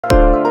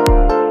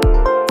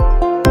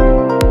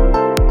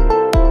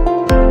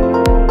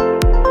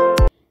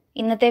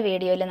ഇന്നത്തെ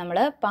വീഡിയോയിൽ നമ്മൾ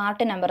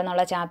പാർട്ട് നമ്പർ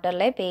എന്നുള്ള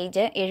ചാപ്റ്ററിലെ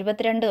പേജ്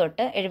 72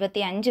 തൊട്ട്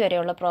 75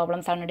 വരെയുള്ള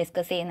പ്രോബ്ലംസ് ആണ്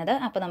ഡിസ്കസ് ചെയ്യുന്നത്.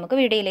 അപ്പോൾ നമുക്ക്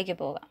വീഡിയോയിലേക്ക്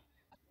പോകാം.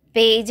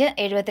 പേജ്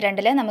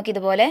 72-ൽ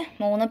നമുക്കിതുപോലെ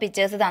 3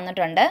 പിക്ചേഴ്സ്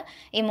തന്നിട്ടുണ്ട്.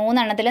 ഈ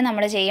 3 എണ്ണത്തിൽ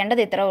നമ്മൾ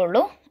ചെയ്യേണ്ടത് ഇത്രേ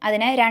ഉള്ളൂ.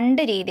 അതിനെ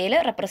 2 രീതിയിൽ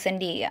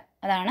റെപ്രസെൻറ്റ് ചെയ്യുക.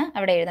 അതാണ്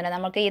അവിടെ എഴുതുന്നത്.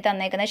 നമുക്ക് ഈ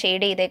തന്നേക്കുന്ന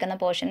ഷെയ്ഡ് ചെയ്തേക്കുന്ന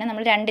പോർഷനെ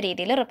നമ്മൾ 2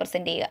 രീതിയിൽ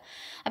റെപ്രസെൻറ്റ് ചെയ്യുക.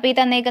 അപ്പോൾ ഈ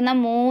തന്നേക്കുന്ന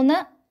 3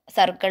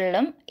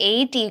 സർക്കിളിലും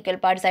 8 ഈക്വൽ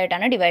പാർട്സ്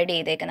ആയിട്ടാണ് ഡിവൈഡ്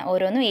ചെയ്തേക്കുന്നത്.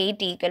 ഓരോന്നും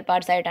 8 ഈക്വൽ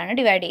പാർട്സ് ആയിട്ടാണ്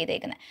ഡിവൈഡ്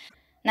ചെയ്തേക്കുന്നത്.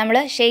 നമ്മൾ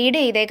ഷെയ്ഡ്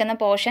ചെയ്തേക്കുന്ന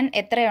പോർഷൻ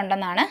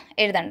എത്രയുണ്ടെന്നാണ്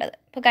എഴുതേണ്ടത്.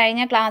 ഇപ്പോൾ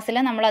കഴിഞ്ഞ ക്ലാസ്സിൽ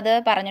നമ്മളത്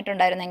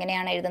പറഞ്ഞിട്ടുണ്ടായിരുന്നു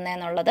എങ്ങനെയാണ്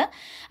എഴുതുന്നതെന്നുള്ളത്.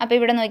 അപ്പോൾ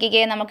ഇവിടെ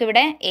നോക്കിക്കേ,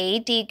 നമുക്കിവിടെ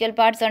 8 ഈക്വൽ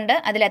പാർട്സ് ഉണ്ട്.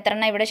 അതിൽ എത്ര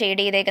എണ്ണം ഇവിടെ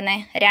ഷെയ്ഡ്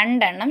ചെയ്തേക്കുന്നത്?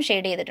 2 എണ്ണം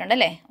ഷെയ്ഡ് ചെയ്തിട്ടുണ്ട്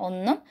അല്ലേ?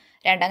 1,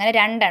 2 അങ്ങനെ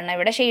 2 എണ്ണം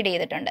ഇവിടെ ഷെയ്ഡ്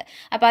ചെയ്തിട്ടുണ്ട്.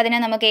 അപ്പോൾ അതിനെ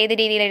നമുക്ക് ഏത്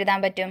രീതിയിൽ എഴുതാൻ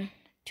പറ്റും?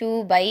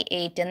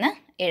 2/8 എന്ന്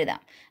എഴുതാം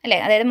അല്ലേ?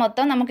 അതായത്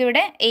മൊത്തം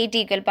നമുക്കിവിടെ 8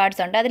 ഈക്വൽ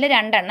പാർട്സ് ഉണ്ട്. അതിൽ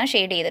 2 എണ്ണം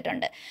ഷെയ്ഡ്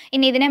ചെയ്തിട്ടുണ്ട്.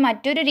 ഇനി ഇതിനെ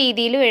മറ്റൊരു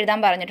രീതിയിലും എഴുതാൻ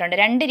പറഞ്ഞിട്ടുണ്ട്.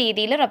 2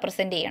 രീതിയിൽ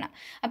റെപ്രസെൻറ്റ് ചെയ്യണം.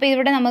 അപ്പോൾ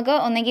ഇവിടെ നമുക്ക്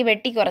ഒന്നെങ്കിൽ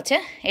വെട്ടിക്കുറച്ച്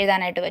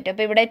എഴുതാനായിട്ട് പറ്റും.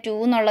 അപ്പോൾ ഇവിടെ 2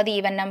 എന്നുള്ളത്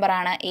ഈവൻ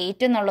നമ്പറാണ്,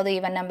 8 എന്നുള്ളത്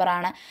ഈവൻ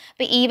നമ്പറാണ്.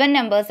 അപ്പോൾ ഈവൻ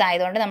നമ്പേഴ്സ്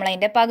ആയതുകൊണ്ട് നമ്മൾ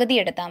അതിൻ്റെ പകുതി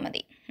എടുത്താൽ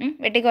മതി.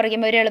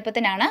 വെട്ടിക്കുറയ്ക്കുമ്പോൾ ഒരു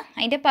എളുപ്പത്തിനാണ്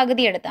അതിൻ്റെ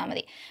പകുതി എടുത്താൽ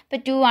മതി. ഇപ്പോൾ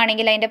 2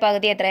 ആണെങ്കിൽ അതിൻ്റെ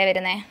പകുതി എത്രയാണ്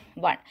വരുന്നത്?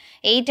 1.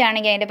 8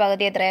 ആണെങ്കിൽ അതിൻ്റെ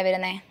പകുതി എത്രയാണ്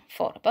വരുന്നത്?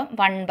 4. അപ്പം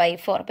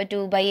 1/4. അപ്പോൾ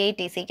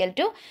 2/8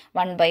 =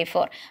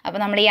 1/4. അപ്പോൾ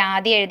നമ്മൾ ഈ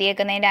ആദ്യം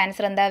എഴുതിയേക്കുന്നതിൻ്റെ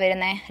ആൻസർ എന്താ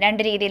വരുന്നത്?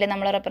 2 രീതിയിൽ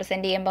നമ്മൾ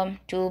റെപ്രസെൻറ്റ് ചെയ്യുമ്പം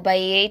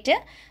 2/8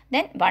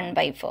 then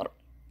 1/4.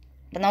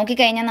 അപ്പോൾ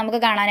നോക്കിക്കഴിഞ്ഞാൽ നമുക്ക്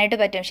കാണാനായിട്ട്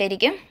പറ്റും.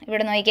 ശരിക്കും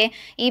ഇവിടെ നോക്കിക്കേ,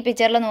 ഈ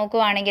പിക്ചറിൽ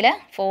നോക്കുവാണെങ്കിൽ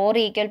 4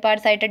 ഈക്വൽ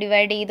പാർട്സ് ആയിട്ട്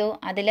ഡിവൈഡ് ചെയ്തു.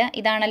 അതിൽ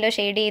ഇതാണല്ലോ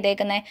ഷെയ്ഡ്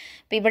ചെയ്തേക്കുന്നത്.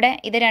 അപ്പോൾ ഇവിടെ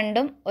ഇത്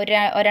രണ്ടും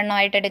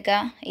ഒരെണ്ണമായിട്ട് എടുക്കുക,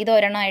 ഇത്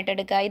ഒരെണ്ണമായിട്ട്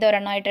എടുക്കുക, ഇത്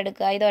ഒരെണ്ണമായിട്ട്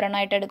എടുക്കുക, ഇത്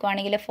ഒരെണ്ണമായിട്ട്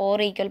എടുക്കുകയാണെങ്കിൽ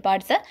 4 ഈക്വൽ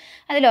പാർട്സ്,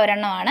 അതിൽ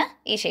ഒരെണ്ണമാണ്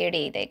ഈ ഷെയ്ഡ്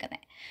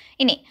ചെയ്തേക്കുന്നത്.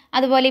 ഇനി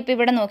അതുപോലെ ഇപ്പോൾ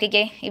ഇവിടെ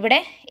നോക്കിക്കേ, ഇവിടെ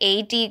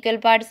 8 ഈക്വൽ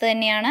പാർട്സ്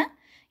തന്നെയാണ്.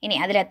 ഇനി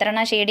അതിൽ എത്ര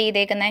എണ്ണം ഷെയ്ഡ്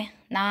ചെയ്തേക്കുന്നത്?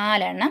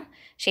 4 എണ്ണം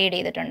ഷെയ്ഡ്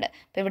ചെയ്തിട്ടുണ്ട്.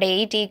 അപ്പോൾ ഇവിടെ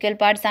 8 ഈക്വൽ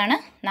പാർട്സ് ആണ്,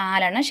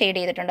 4 എണ്ണം ഷെയ്ഡ്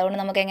ചെയ്തിട്ടുണ്ട്. അതുകൊണ്ട്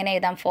നമുക്ക് എങ്ങനെ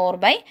എഴുതാം?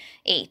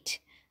 4/8.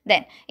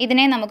 ദെൻ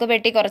ഇതിനെ നമുക്ക്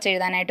വെട്ടി കുറച്ച്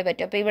എഴുതാനായിട്ട്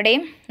പറ്റും. അപ്പോൾ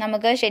ഇവിടെയും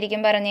നമുക്ക്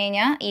ശരിക്കും പറഞ്ഞു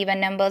കഴിഞ്ഞാൽ ഈവൻ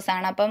നമ്പേഴ്സ്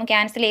ആണ്. അപ്പം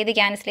ക്യാൻസൽ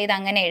ചെയ്ത്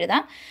അങ്ങനെ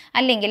എഴുതാം.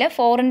 അല്ലെങ്കിൽ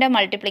 4ൻ്റെ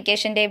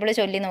മൾട്ടിപ്ലിക്കേഷൻ ടേബിൾ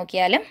ചൊല്ലി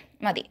നോക്കിയാലും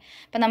മതി.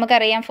 അപ്പം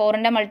നമുക്കറിയാം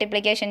 4ൻ്റെ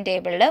മൾട്ടിപ്ലിക്കേഷൻ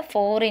ടേബിളിൽ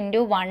 4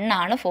 × 1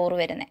 ആണ് 4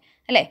 വരുന്നത്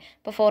അല്ലേ?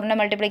 ഇപ്പോൾ 4ൻ്റെ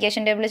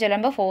മൾട്ടിപ്ലിക്കേഷൻ ടേബിൾ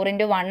ചൊല്ലുമ്പോൾ 4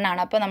 × 1 ആണ്.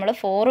 അപ്പോൾ നമ്മൾ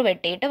 4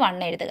 വെട്ടിയിട്ട്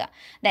 1 എഴുതുക.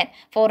 ദെൻ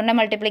 4ൻ്റെ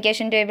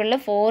മൾട്ടിപ്ലിക്കേഷൻ ടേബിളിൽ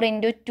 4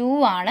 × 2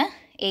 ആണ്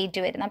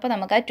 8 വരുന്നത്. അപ്പോൾ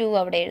നമുക്ക് ആ 2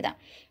 അവിടെ എഴുതാം.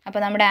 അപ്പോൾ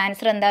നമ്മുടെ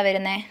ആൻസർ എന്താ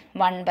വരുന്നത്?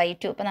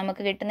 1/2. അപ്പോൾ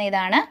നമുക്ക് കിട്ടുന്ന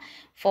ഇതാണ്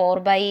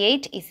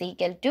 4/8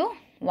 =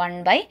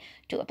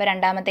 1/2. അപ്പോൾ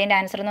രണ്ടാമത്തേൻ്റെ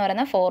ആൻസർ എന്ന്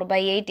പറയുന്നത്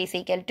 4/8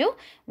 =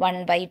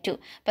 1/2.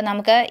 അപ്പോൾ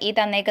നമുക്ക് ഈ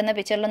തന്നേക്കുന്ന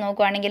പിക്ചറിൽ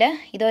നോക്കുവാണെങ്കിൽ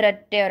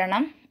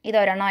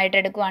ഇതൊരെണ്ണമായിട്ട്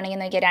എടുക്കുവാണെങ്കിൽ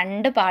നോക്കിയാൽ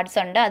 2 പാർട്സ്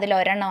ഉണ്ട്. അതിൽ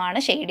ഒരെണ്ണമാണ്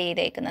ഷെയ്ഡ്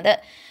ചെയ്തേക്കുന്നത്.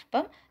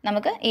 അപ്പം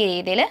നമുക്ക് ഈ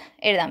രീതിയിൽ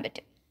എഴുതാൻ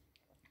പറ്റും.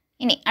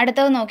 ഇനി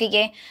അടുത്തത്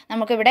നോക്കിക്കേ,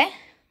 നമുക്കിവിടെ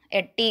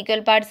 8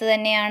 ഈക്വൽ പാർട്സ്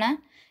തന്നെയാണ്.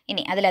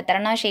 ഇനി അതിൽ എത്ര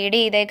എണ്ണം ഷെയ്ഡ്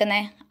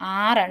ചെയ്തേക്കുന്നത്?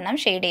 6 എണ്ണം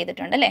ഷെയ്ഡ്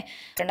ചെയ്തിട്ടുണ്ട് അല്ലേ?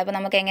 അപ്പോൾ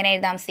നമുക്ക് എങ്ങനെ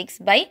എഴുതാം?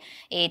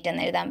 6/8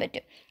 എന്ന് എഴുതാൻ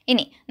പറ്റും.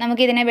 ഇനി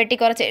നമുക്കിതിനെ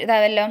വെട്ടിക്കുറച്ച്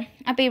എഴുതാമല്ലോ.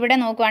 അപ്പോൾ ഇവിടെ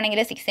നോക്കുവാണെങ്കിൽ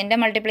 6ൻ്റെ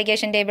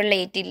മൾട്ടിപ്ലിക്കേഷൻ ടേബിളിൽ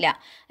 8 ഇല്ല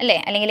അല്ലേ?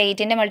 അല്ലെങ്കിൽ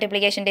 8ൻ്റെ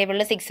മൾട്ടിപ്ലിക്കേഷൻ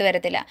ടേബിളിൽ 6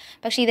 വരത്തില്ല.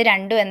 പക്ഷേ ഇത്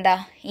രണ്ടും എന്താ?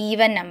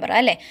 ഈവൻ നമ്പർ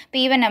അല്ലേ?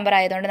 അപ്പോൾ ഈവൻ നമ്പർ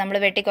ആയതുകൊണ്ട് നമ്മൾ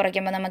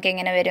വെട്ടിക്കുറയ്ക്കുമ്പോൾ നമുക്ക്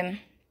എങ്ങനെ വരും?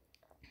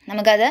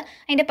 നമുക്കത്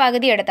അതിൻ്റെ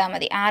പകുതി എടുത്താൽ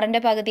മതി. 6ൻ്റെ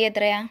പകുതി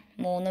എത്രയാണ്?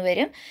 3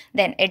 വരും.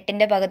 ദെൻ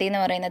 8ൻ്റെ പകുതി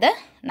എന്ന് പറയുന്നത്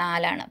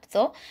 4 ആണ്.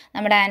 സോ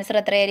നമ്മുടെ ആൻസർ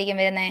എത്രയായിരിക്കും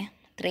വരുന്നത്?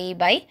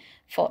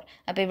 3/4.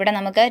 അപ്പോൾ ഇവിടെ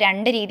നമുക്ക്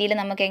 2 രീതിയിൽ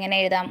നമുക്ക് എങ്ങനെ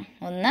എഴുതാം?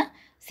 ഒന്ന്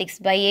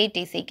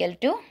 6/8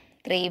 =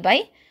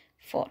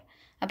 3/4.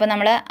 അപ്പോൾ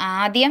നമ്മൾ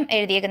ആദ്യം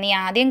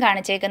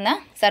കാണിച്ചേക്കുന്ന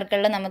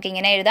സർക്കിളിൽ നമുക്ക്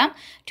ഇങ്ങനെ എഴുതാം,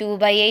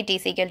 2/8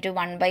 =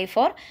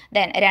 1/4.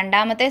 ദെൻ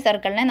രണ്ടാമത്തെ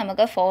സർക്കിളിനെ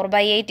നമുക്ക്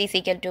 4/8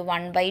 =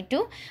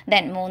 1/2.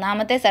 ദെൻ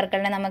മൂന്നാമത്തെ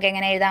സർക്കിളിനെ നമുക്ക്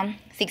എങ്ങനെ എഴുതാം?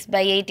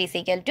 6/8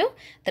 =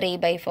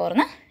 3/4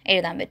 എന്ന്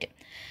എഴുതാൻ പറ്റും.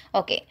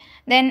 ഓക്കെ,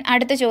 ദെൻ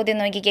അടുത്ത ചോദ്യം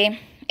നോക്കിക്കേ.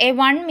 A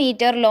 1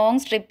 meter long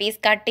strip is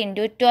cut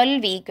into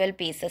 12 equal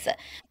pieces.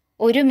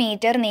 1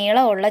 metre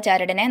നീളമുള്ള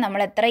ചരടിനെ നമ്മൾ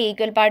എത്ര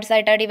ഈക്വൽ പാർട്സ്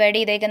ആയിട്ടാണ് ഡിവൈഡ്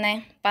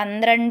ചെയ്തേക്കുന്നത്?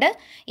 12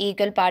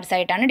 ഈക്വൽ പാർട്സ്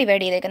ആയിട്ടാണ്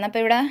ഡിവൈഡ് ചെയ്തേക്കുന്നത്.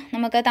 അപ്പോൾ ഇവിടെ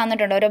നമുക്ക്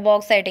തന്നിട്ടുണ്ട്, ഓരോ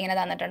ബോക്സ് ആയിട്ട് ഇങ്ങനെ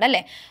തന്നിട്ടുണ്ട്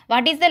അല്ലേ?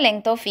 What is the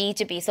length of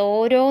each piece?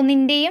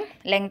 ഓരോന്നിൻ്റെയും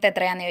ലെങ്ത്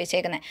എത്രയാണെന്ന്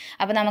ചോദിച്ചേക്കുന്നത്.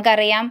 അപ്പോൾ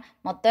നമുക്കറിയാം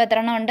മൊത്തം എത്ര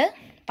എണ്ണം ഉണ്ട്?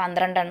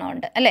 12 എണ്ണം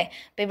ഉണ്ട് അല്ലേ?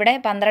 അപ്പോൾ ഇവിടെ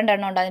 12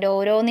 എണ്ണം ഉണ്ട്. അതിൻ്റെ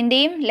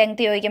ഓരോന്നിൻ്റെയും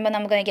ലെങ്ത് ചോദിക്കുമ്പോൾ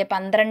നമുക്ക് നോക്കിയാൽ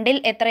 12ൽ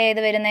എത്ര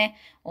ചെയ്ത് വരുന്നത്?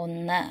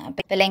 1.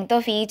 അപ്പോൾ ഇപ്പോൾ ലെങ്ത്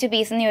ഓഫ് ഈച്ച്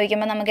പീസ് എന്ന്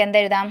ചോദിക്കുമ്പോൾ നമുക്ക് എന്താ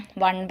എഴുതാം?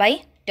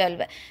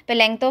 1/12. ഇപ്പോൾ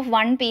ലെങ്ത് ഓഫ്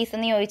 1 പീസ്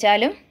എന്ന്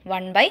ചോദിച്ചാലും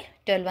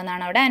 1/12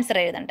 എന്നാണ് അവിടെ ആൻസർ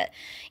എഴുതേണ്ടത്.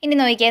 ഇനി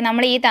നോക്കിയാൽ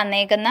നമ്മൾ ഈ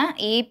തന്നേക്കുന്ന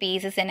ഈ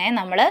പീസസിനെ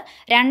നമ്മൾ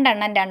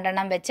 2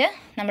 എണ്ണം വെച്ച്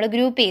നമ്മൾ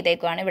ഗ്രൂപ്പ്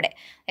ചെയ്തേക്കുവാണ് ഇവിടെ.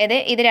 അതായത്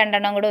ഇത് 2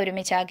 എണ്ണം കൂടെ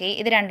ഒരുമിച്ചാക്കി,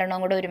 ഇത് 2 എണ്ണം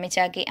കൂടെ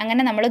ഒരുമിച്ചാക്കി,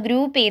 അങ്ങനെ നമ്മൾ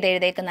ഗ്രൂപ്പ് ചെയ്ത്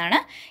എഴുതേക്കുന്നതാണ്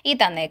ഈ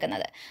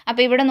തന്നേക്കുന്നത്.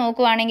 അപ്പോൾ ഇവിടെ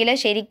നോക്കുവാണെങ്കിൽ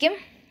ശരിക്കും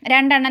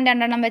 2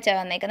 എണ്ണം വെച്ചാണ്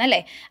വന്നേക്കുന്നത്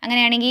അല്ലേ?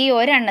 അങ്ങനെയാണെങ്കിൽ ഈ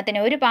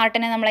ഒരു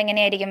പാർട്ടിനെ നമ്മൾ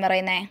എങ്ങനെയായിരിക്കും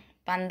പറയുന്നത്?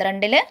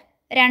 12ൽ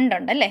 2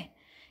 ഉണ്ടല്ലേ?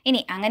 ഇനി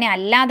അങ്ങനെ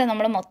അല്ലാതെ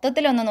നമ്മൾ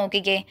മൊത്തത്തിലൊന്ന്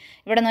നോക്കിക്കേ.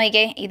 ഇവിടെ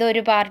നോക്കിക്കേ,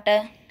 ഇതൊരു പാർട്ട്,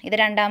 ഇത്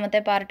രണ്ടാമത്തെ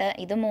പാർട്ട്,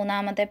 ഇത്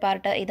മൂന്നാമത്തെ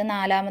പാർട്ട്, ഇത്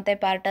നാലാമത്തെ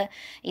പാർട്ട്,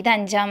 ഇത്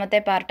അഞ്ചാമത്തെ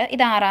പാർട്ട്,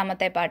 ഇത്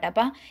ആറാമത്തെ പാർട്ട്.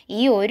 അപ്പോൾ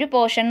ഈ ഒരു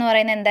പോർഷൻ എന്ന്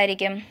പറയുന്നത്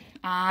എന്തായിരിക്കും?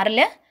 6ൽ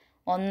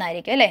 1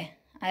 ആയിരിക്കും അല്ലേ?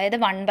 അതായത്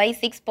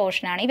 1/6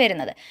 പോർഷനാണ് ഈ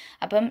വരുന്നത്.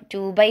 അപ്പം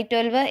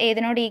 2/12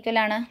 ഏതിനോട്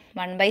ഈക്വലാണ്?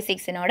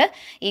 1/6നോട്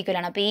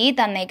ഈക്വലാണ്. അപ്പോൾ ഈ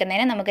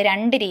തന്നേക്കുന്നതിനെ നമുക്ക്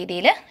രണ്ട്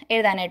രീതിയിൽ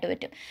എഴുതാനായിട്ട്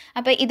പറ്റും.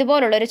 അപ്പോൾ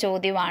ഇതുപോലുള്ളൊരു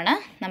ചോദ്യമാണ്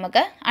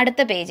നമുക്ക്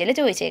അടുത്ത പേജിൽ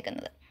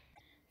ചോദിച്ചേക്കുന്നത്.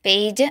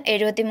 പേജ്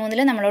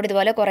 73 നമ്മളോട്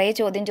ഇതുപോലെ കുറേ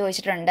ചോദ്യം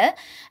ചോദിച്ചിട്ടുണ്ട്.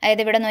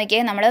 അതായത് ഇവിടെ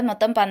നോക്കിയാൽ നമ്മൾ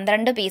മൊത്തം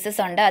 12 പീസസ്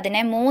ഉണ്ട്.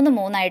 അതിനെ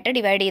 3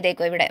 ഡിവൈഡ്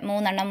ചെയ്തേക്കും. ഇവിടെ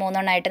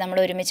 3 നമ്മൾ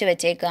ഒരുമിച്ച്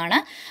വെച്ചേക്കുകയാണ്.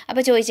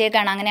 അപ്പോൾ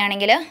ചോദിച്ചേക്കാണ്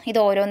അങ്ങനെയാണെങ്കിൽ ഇത്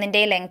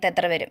ഓരോന്നിൻ്റെയും ലെങ്ത്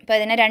എത്ര വരും? അപ്പോൾ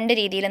ഇതിനെ രണ്ട്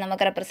രീതിയിൽ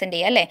നമുക്ക് റെപ്രസെൻറ്റ്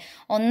ചെയ്യാം അല്ലേ.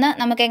 ഒന്ന്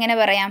നമുക്ക് എങ്ങനെ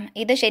പറയാം,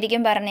 ഇത്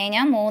ശരിക്കും പറഞ്ഞു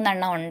കഴിഞ്ഞാൽ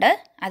 3 ഉണ്ട്.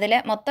 അതിൽ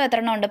മൊത്തം എത്ര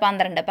എണ്ണം ഉണ്ട്?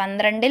 12.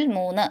 12ൽ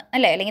 3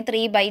 അല്ലേ, അല്ലെങ്കിൽ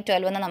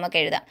 3/12 എന്ന് നമുക്ക്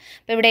എഴുതാം.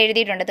 അപ്പോൾ ഇവിടെ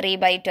എഴുതിയിട്ടുണ്ട്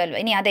 3/12.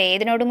 ഇനി അത്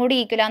ഏതിനോടും കൂടി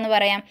ഈക്വലാന്ന്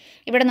പറയാം.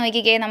 ഇവിടെ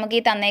നോക്കിക്കേ, നമുക്ക്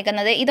ഈ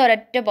തന്നേക്കുന്നത്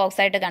ഇതൊരൊറ്റ ബോക്സ്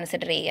ആയിട്ട്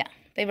കൺസിഡർ ചെയ്യുക.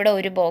 അപ്പോൾ ഇവിടെ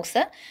ഒരു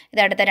ബോക്സ്, ഇത്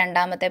അടുത്ത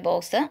രണ്ടാമത്തെ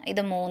ബോക്സ്,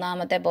 ഇത്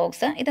മൂന്നാമത്തെ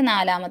ബോക്സ്, ഇത്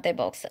നാലാമത്തെ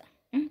ബോക്സ്.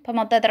 അപ്പോൾ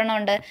മൊത്തം എത്ര എണ്ണം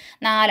ഉണ്ട്?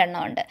 4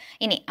 എണ്ണം ഉണ്ട്.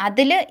 ഇനി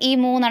അതിൽ ഈ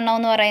 3 എണ്ണം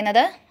എന്ന്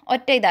പറയുന്നത്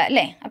ഒറ്റ ഇതാ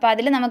അല്ലേ. അപ്പോൾ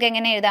അതിൽ നമുക്ക്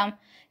എങ്ങനെ എഴുതാം?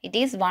 ഇറ്റ്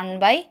ഈസ്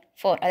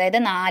 1/4, അതായത്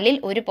 4ൽ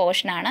ഒരു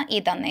പോർഷനാണ് ഈ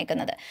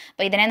തന്നേക്കുന്നത്.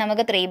 അപ്പോൾ ഇതിനെ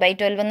നമുക്ക്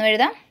 3/12 എന്നും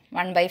എഴുതാം,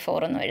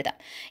 1/4 എന്നും എഴുതാം.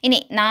 ഇനി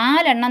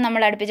 4 എണ്ണം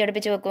നമ്മൾ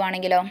അടുപ്പിച്ചടുപ്പിച്ച്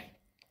വെക്കുവാണെങ്കിലോ,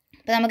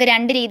 അപ്പോൾ നമുക്ക്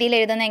രണ്ട് രീതിയിൽ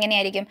എഴുതുന്നത്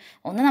എങ്ങനെയായിരിക്കും?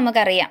 ഒന്ന്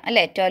നമുക്കറിയാം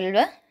അല്ലേ,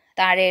 12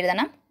 താഴെ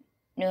എഴുതണം,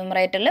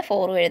 ന്യൂമറേറ്ററിൽ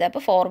 4 എഴുതുക,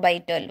 അപ്പോൾ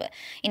 4/12.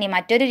 ഇനി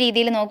മറ്റൊരു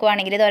രീതിയിൽ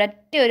നോക്കുവാണെങ്കിൽ ഇത്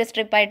ഒരൊറ്റ ഒരു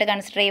സ്ട്രിപ്പായിട്ട്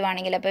കൺസിഡർ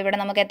ചെയ്യുവാണെങ്കിൽ, അപ്പോൾ ഇവിടെ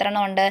നമുക്ക് എത്ര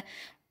എണ്ണം ഉണ്ട്?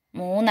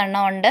 3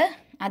 എണ്ണം ഉണ്ട്.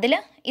 അതിൽ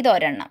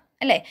ഇതൊരെണ്ണം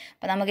അല്ലേ.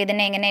 അപ്പോൾ നമുക്ക്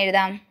ഇതിനെ എങ്ങനെ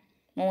എഴുതാം?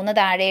 3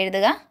 താഴെ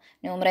എഴുതുക,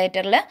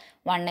 ന്യൂമറേറ്ററിൽ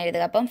 1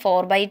 എഴുതുക. അപ്പം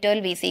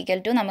 4/12 ഈസ്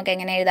ഈക്വൽ ടു നമുക്ക്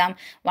എങ്ങനെ എഴുതാം?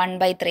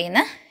 1/3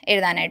 എന്ന്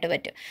എഴുതാനായിട്ട്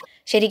പറ്റും.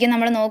 ശരിക്കും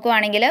നമ്മൾ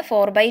നോക്കുവാണെങ്കിൽ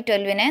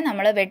 4/12നെ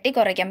നമ്മൾ വെട്ടി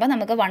കുറയ്ക്കുമ്പോൾ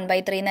നമുക്ക്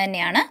 1/3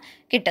 തന്നെയാണ്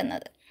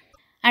കിട്ടുന്നത്.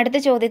 അടുത്ത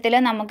ചോദ്യത്തിൽ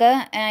നമുക്ക്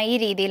ഈ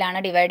രീതിയിലാണ്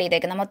ഡിവൈഡ്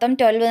ചെയ്തേക്കുന്നത്. മൊത്തം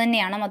 12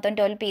 തന്നെയാണ്, മൊത്തം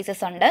 12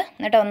 പീസസ് ഉണ്ട്.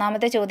 എന്നിട്ട്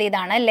ഒന്നാമത്തെ ചോദ്യം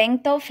ഇതാണ്,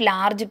 ലെങ്ത് ഓഫ്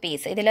ലാർജ്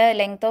പീസ്. ഇതിൽ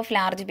ലെങ്ത് ഓഫ്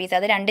ലാർജ് പീസ്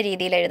അത് രണ്ട്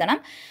രീതിയിൽ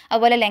എഴുതണം.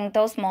 അതുപോലെ ലെങ്ത്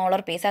ഓഫ്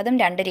സ്മോളർ പീസ് അതും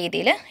രണ്ട്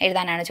രീതിയിൽ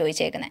എഴുതാനാണ്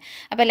ചോദിച്ചേക്കുന്നത്.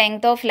 അപ്പോൾ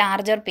ലെങ്ത് ഓഫ്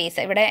ലാർജർ പീസ്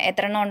ഇവിടെ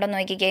എത്ര എണ്ണം ഉണ്ടെന്ന്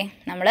നോക്കിക്കേ.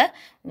 നമ്മൾ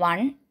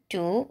 1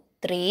 2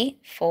 3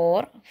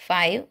 4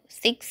 5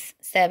 6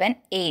 7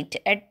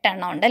 8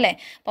 എണ്ണം ഉണ്ടല്ലേ.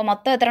 അപ്പോൾ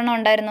മൊത്തം എത്ര എണ്ണം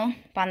ഉണ്ടായിരുന്നു?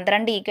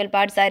 12 ഈക്വൽ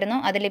പാർട്സ് ആയിരുന്നു.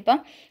 അതിലിപ്പം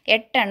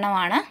 8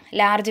 എണ്ണമാണ്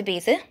ലാർജ്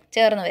പീസ്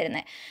ചേർന്ന്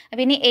വരുന്നത്.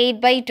 അപ്പോൾ ഇനി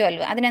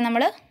 8/12 അതിനെ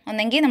നമ്മൾ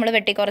ഒന്നെങ്കിൽ നമ്മൾ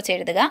വെട്ടിക്കുറച്ച്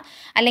എഴുതുക,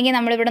 അല്ലെങ്കിൽ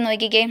നമ്മളിവിടെ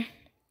നോക്കിക്കേ,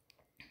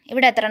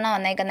 ഇവിടെ എത്ര എണ്ണം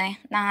വന്നേക്കുന്നത്?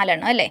 4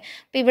 എണ്ണം അല്ലേ.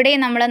 അപ്പോൾ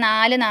ഇവിടെയും നമ്മൾ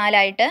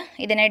 4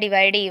 ഇതിനെ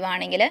ഡിവൈഡ്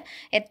ചെയ്യുവാണെങ്കിൽ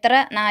എത്ര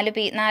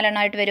 4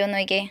 എണ്ണമായിട്ട് വരുമെന്ന്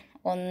നോക്കിയേ.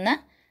 1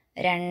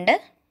 2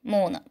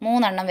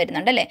 3 എണ്ണം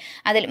വരുന്നുണ്ടല്ലേ.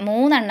 അതിൽ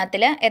 3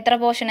 എണ്ണത്തിൽ എത്ര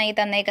പോർഷനായി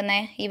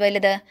തന്നേക്കുന്നത്? ഈ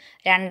വലുത്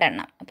 2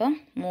 എണ്ണം. അപ്പം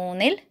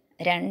 3ൽ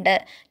 2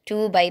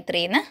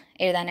 2/3 എന്ന്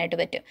എഴുതാനായിട്ട്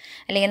പറ്റും.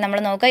 അല്ലെങ്കിൽ നമ്മൾ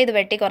നോക്കുക, ഇത്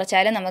വെട്ടി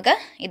കുറച്ചാലും നമുക്ക്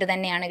ഇത്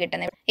തന്നെയാണ്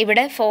കിട്ടുന്നത്.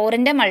 ഇവിടെ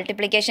 4ൻ്റെ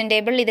മൾട്ടിപ്ലിക്കേഷൻ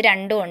ടേബിൾ ഇത്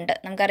രണ്ടും ഉണ്ട്.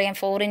 നമുക്കറിയാം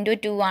 4 ×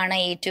 2 ആണ്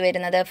 8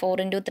 വരുന്നത്,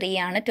 4 × 3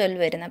 ആണ്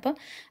 12 വരുന്നത്. അപ്പോൾ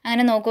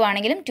അങ്ങനെ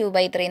നോക്കുവാണെങ്കിലും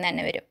 2/3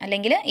 തന്നെ വരും.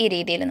 അല്ലെങ്കിൽ ഈ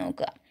രീതിയിൽ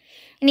നോക്കുക.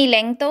 ഇനി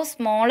ലെങ്ത് ഓഫ്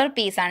സ്മോളർ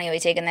പീസാണ്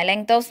ചോദിച്ചേക്കുന്നത്.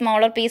 ലെങ്ത് ഓഫ്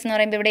സ്മോളർ പീസ് എന്ന്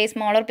പറയുമ്പോൾ ഇവിടെ ഈ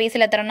സ്മോളർ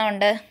പീസിൽ എത്ര എണ്ണം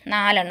ഉണ്ട്?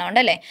 4 എണ്ണം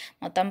ഉണ്ടല്ലേ.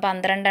 മൊത്തം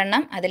 12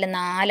 എണ്ണം, അതിൽ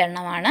 4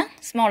 എണ്ണമാണ്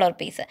സ്മോളർ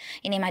പീസ്.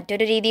 ഇനി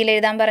മറ്റൊരു രീതിയിൽ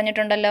എഴുതാൻ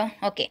പറഞ്ഞിട്ടുണ്ടല്ലോ.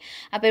 ഓക്കെ,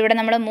 അപ്പോൾ ഇവിടെ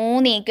നമ്മൾ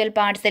 3 ഈക്വൽ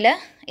പാർട്സിൽ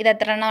ഇത്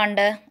എത്ര എണ്ണം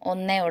ഉണ്ട്?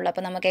 1 ഉള്ളൂ.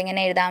 അപ്പോൾ നമുക്ക്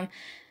എങ്ങനെ എഴുതാം?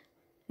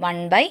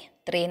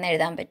 1/3 എന്ന്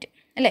എഴുതാൻ പറ്റും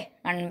അല്ലേ.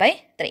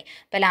 1/3.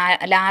 അപ്പോൾ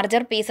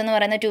ലാർജർ പീസ് എന്ന്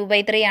പറയുന്നത്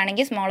 2/3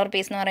 ആണെങ്കിൽ സ്മോളർ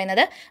പീസ് എന്ന്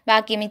പറയുന്നത്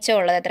ബാക്കി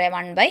മിച്ചമുള്ളത് എത്രയാണ്?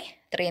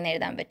 1/3 എന്ന്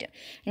എഴുതാൻ പറ്റും.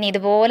 ഇനി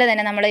ഇതുപോലെ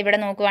തന്നെ നമ്മൾ ഇവിടെ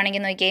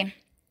നോക്കുവാണെങ്കിൽ നോക്കിയേ,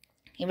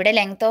 ഇവിടെ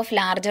ലെങ്ത് ഓഫ്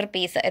ലാർജർ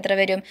പീസ് എത്ര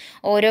വരും?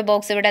 ഓരോ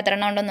ബോക്സ് ഇവിടെ എത്ര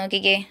എണ്ണം ഉണ്ടെന്ന്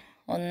നോക്കിക്കേ.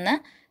 1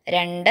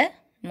 2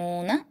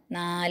 3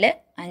 4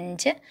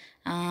 5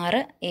 6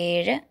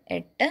 7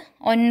 8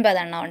 9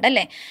 എണ്ണം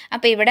ഉണ്ടല്ലേ.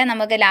 അപ്പോൾ ഇവിടെ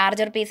നമുക്ക്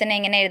ലാർജർ പീസിനെ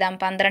എങ്ങനെ എഴുതാം?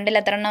 12ൽ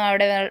എത്ര എണ്ണം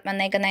അവിടെ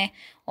വന്നേക്കുന്നത്?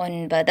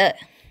 9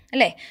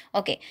 അല്ലേ.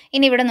 ഓക്കെ,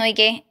 ഇനി ഇവിടെ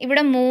നോക്കിക്കേ,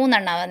 ഇവിടെ 3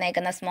 എണ്ണം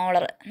വന്നേക്കുന്ന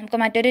സ്മോളർ. നമുക്ക്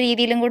മറ്റൊരു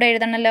രീതിയിലും കൂടെ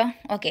എഴുതണമല്ലോ.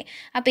 ഓക്കെ,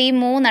 അപ്പോൾ ഈ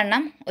 3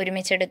 എണ്ണം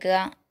ഒരുമിച്ചെടുക്കുക,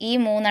 ഈ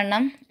 3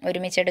 എണ്ണം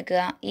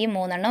ഒരുമിച്ചെടുക്കുക, ഈ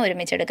 3 എണ്ണം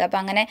ഒരുമിച്ചെടുക്കുക.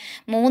 അപ്പോൾ അങ്ങനെ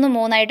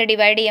 3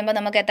 ഡിവൈഡ് ചെയ്യുമ്പോൾ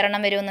നമുക്ക് എത്ര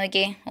എണ്ണം വരുമെന്ന്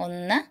നോക്കിയേ.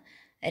 1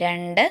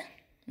 2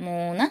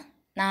 3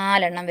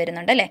 4 എണ്ണം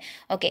വരുന്നുണ്ട് അല്ലേ.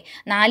 ഓക്കെ,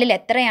 4ൽ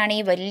എത്രയാണ്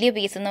ഈ വലിയ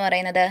പീസ് എന്ന്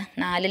പറയുന്നത്?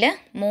 4ൽ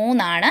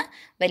 3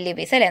 വലിയ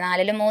പീസ് അല്ലേ.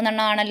 4ൽ 3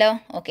 എണ്ണം ആണല്ലോ.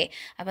 ഓക്കെ,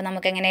 അപ്പോൾ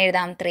നമുക്ക് എങ്ങനെ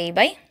എഴുതാം?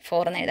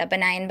 3/4 എന്ന് എഴുതാം. അപ്പോൾ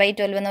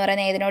 9/12 എന്ന്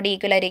പറയുന്നത് ഏതിനോട്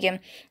ഈക്വൽ ആയിരിക്കും?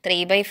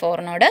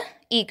 3/4നോട്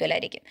ഈക്വൽ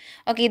ആയിരിക്കും.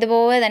 ഓക്കെ,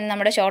 ഇതുപോലെ തന്നെ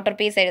നമ്മുടെ ഷോർട്ടർ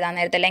പീസ് എഴുതാം.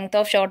 നേരത്തെ ലെങ്ത്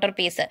ഓഫ് ഷോർട്ടർ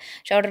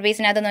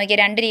പീസിനകത്ത്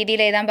നോക്കിയാൽ രണ്ട്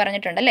രീതിയിൽ എഴുതാൻ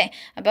പറഞ്ഞിട്ടുണ്ടല്ലേ.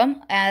 അപ്പം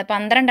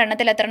 12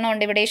 എണ്ണത്തിൽ എത്ര എണ്ണം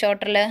ഉണ്ട് ഇവിടെ? ഈ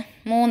ഷോർട്ടറിൽ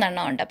 3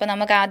 എണ്ണം ഉണ്ട്. അപ്പോൾ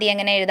നമുക്ക് ആദ്യം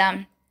എങ്ങനെ എഴുതാം?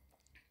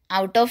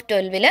 ഔട്ട് ഓഫ്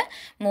 12ൽ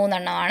 3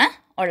 എണ്ണമാണ്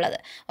ഉള്ളത്.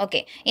 ഓക്കെ,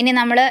 ഇനി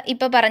നമ്മൾ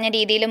ഇപ്പോൾ പറഞ്ഞ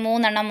രീതിയിൽ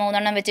 3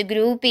 എണ്ണം വെച്ച്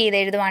ഗ്രൂപ്പ് ചെയ്ത്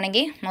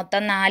എഴുതുവാണെങ്കിൽ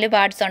മൊത്തം 4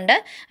 പാർട്സ് ഉണ്ട്.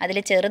 അതിൽ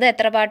ചെറുത്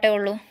എത്ര പാർട്ടേ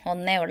ഉള്ളൂ?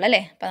 1 ഉള്ളൂ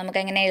അല്ലേ. അപ്പോൾ നമുക്ക്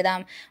എങ്ങനെ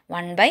എഴുതാം?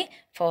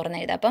 1/4 എന്ന്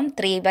എഴുതാം. അപ്പം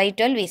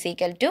 3/12 ഈസ്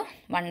ഈക്വൽ ടു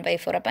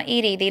 1/4. അപ്പം ഈ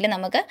രീതിയിൽ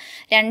നമുക്ക്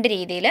രണ്ട്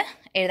രീതിയിൽ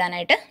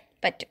എഴുതാനായിട്ട്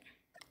പറ്റും.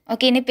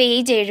 ഓക്കെ, ഇനി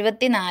പേജ്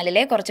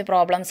 74 കുറച്ച്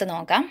പ്രോബ്ലംസ്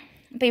നോക്കാം.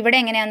 അപ്പോൾ ഇവിടെ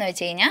എങ്ങനെയാണെന്ന്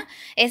വെച്ച് കഴിഞ്ഞാൽ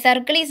A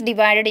circle is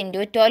divided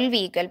into 12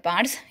 equal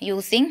parts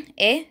using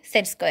A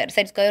set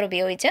square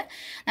ഉപയോഗിച്ച്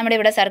നമ്മുടെ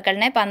ഇവിടെ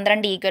സർക്കിളിനെ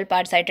 12 ഈക്വൽ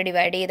പാർട്സ് ആയിട്ട്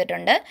ഡിവൈഡ്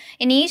ചെയ്തിട്ടുണ്ട്.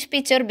 In each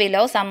picture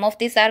below some of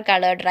these are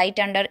coloured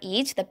right under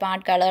each the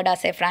part coloured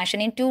as A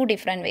fraction in 2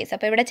 different ways.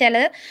 അപ്പോൾ ഇവിടെ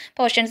ചില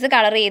portions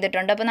colour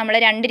ചെയ്തിട്ടുണ്ട്. അപ്പോൾ നമ്മൾ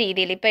 2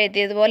 രീതിയിൽ ഇപ്പോൾ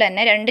എഴുതിയതുപോലെ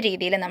തന്നെ 2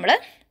 രീതിയിൽ നമ്മൾ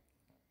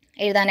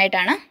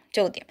എഴുതാനായിട്ടാണ്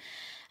ചോദ്യം.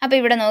 അപ്പോൾ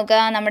ഇവിടെ നോക്കുക,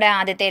 നമ്മുടെ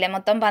ആദ്യത്തേൽ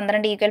മൊത്തം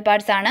 12 ഈക്വൽ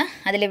പാർട്സ് ആണ്.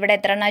 അതിലിവിടെ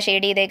എത്ര എണ്ണം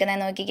ഷെയ്ഡ്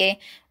ചെയ്തേക്കുന്നത് നോക്കിക്കേ,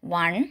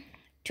 1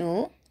 2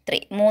 3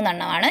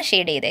 3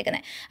 ഷെയ്ഡ്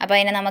ചെയ്തേക്കുന്നത്. അപ്പോൾ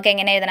അതിനെ നമുക്ക്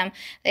എങ്ങനെ എഴുതണം,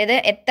 അതായത്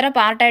എത്ര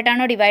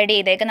പാർട്ടായിട്ടാണോ ഡിവൈഡ്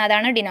ചെയ്തേക്കുന്നത്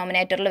അതാണ്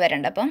ഡിനോമിനേറ്ററിൽ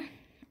വരേണ്ടത്. അപ്പം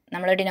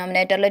നമ്മൾ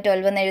ഡിനോമിനേറ്ററിൽ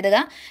 12 എന്ന് എഴുതുക.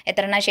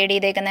 എത്ര എണ്ണം ഷെയ്ഡ്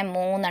ചെയ്തേക്കുന്നത്,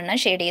 3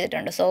 ഷെയ്ഡ്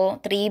ചെയ്തിട്ടുണ്ട്. സോ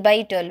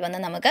 3/12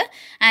 എന്ന് നമുക്ക്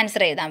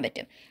ആൻസർ എഴുതാൻ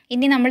പറ്റും.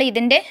 ഇനി നമ്മൾ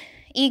ഇതിൻ്റെ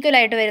ഈക്വൽ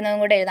ആയിട്ട് വരുന്നതും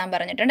കൂടെ എഴുതാൻ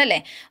പറഞ്ഞിട്ടുണ്ടല്ലേ.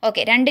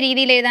 ഓക്കെ, 2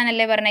 രീതിയിൽ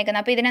എഴുതാനല്ലേ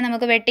പറഞ്ഞേക്കുന്നത്. അപ്പോൾ ഇതിനെ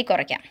നമുക്ക്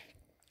വെട്ടിക്കുറയ്ക്കാം.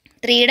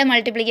 3യുടെ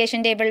മൾട്ടിപ്ലിക്കേഷൻ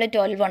ടേബിളിൽ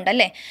 12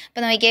 ഉണ്ടല്ലേ.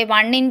 അപ്പോൾ നോക്കിയേ,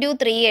 1 ×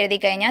 3 എഴുതി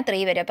കഴിഞ്ഞാൽ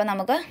 3 വരും. അപ്പോൾ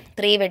നമുക്ക്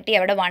 3 വെട്ടി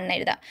അവിടെ 1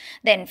 എഴുതാം.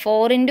 ദെൻ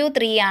 4 ×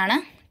 3 ആണ്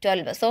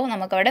 12. സോ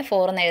നമുക്കവിടെ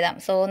 4 എന്ന് എഴുതാം.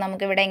 സോ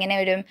നമുക്കിവിടെ എങ്ങനെ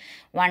വരും,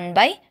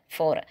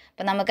 1/4.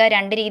 അപ്പോൾ നമുക്ക്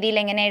 2 രീതിയിൽ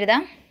എങ്ങനെ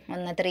എഴുതാം,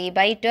 ഒന്ന്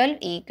 3/12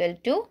 ഈക്വൽ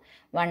ടു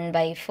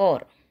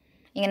 1/4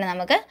 ഇങ്ങനെ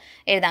നമുക്ക്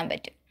എഴുതാൻ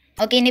പറ്റും.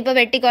 ഓക്കെ, ഇനിയിപ്പോൾ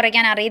വെട്ടി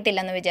കുറയ്ക്കാൻ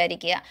അറിയത്തില്ലെന്ന്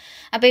വിചാരിക്കുക.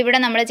 അപ്പോൾ ഇവിടെ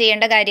നമ്മൾ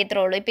ചെയ്യേണ്ട കാര്യം ഇത്രേ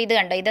ഉള്ളൂ. ഇപ്പോൾ ഇത്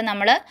കണ്ടോ, ഇത്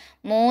നമ്മൾ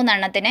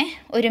 3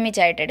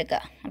 ഒരുമിച്ചായിട്ട് എടുക്കുക.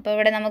 അപ്പോൾ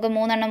ഇവിടെ നമുക്ക്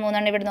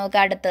 3 ഇവിടെ നോക്കുക.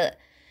 അടുത്തത്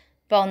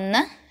ഇപ്പോൾ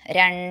 1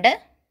 2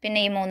 പിന്നെ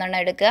ഈ 3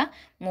 എടുക്കുക,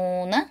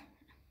 3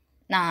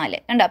 4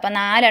 കണ്ടോ. അപ്പോൾ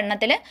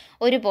 4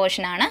 ഒരു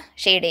പോർഷനാണ്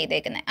ഷെയ്ഡ്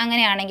ചെയ്തേക്കുന്നത്.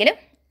 അങ്ങനെയാണെങ്കിലും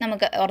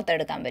നമുക്ക്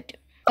ഓർത്തെടുക്കാൻ പറ്റും.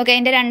 ഓക്കെ,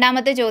 എൻ്റെ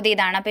രണ്ടാമത്തെ ചോദ്യം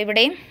ഇതാണ്. അപ്പോൾ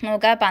ഇവിടെയും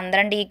നോക്കുക,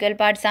 12 ഈക്വൽ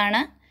പാർട്സ്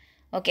ആണ്.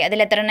 ഓക്കെ, അതിൽ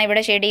എത്ര എണ്ണം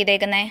ഇവിടെ ഷെയ്ഡ്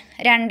ചെയ്തേക്കുന്നത്,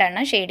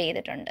 2 ഷെയ്ഡ്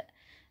ചെയ്തിട്ടുണ്ട്.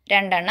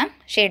 2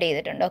 ഷെയ്ഡ്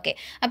ചെയ്തിട്ടുണ്ട്. ഓക്കെ,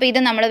 അപ്പോൾ ഇത്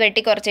നമ്മൾ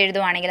വെട്ടി കുറച്ച്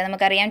എഴുതുവാണെങ്കിൽ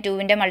നമുക്കറിയാം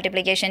 2ൻ്റെ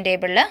മൾട്ടിപ്ലിക്കേഷൻ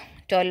ടേബിളിൽ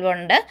 12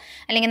 ഉണ്ട്.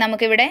 അല്ലെങ്കിൽ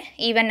നമുക്കിവിടെ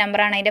ഈവൻ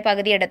നമ്പറാണ്, അതിൻ്റെ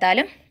പകുതി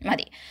എടുത്താലും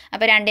മതി.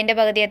 അപ്പോൾ 2ൻ്റെ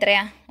പകുതി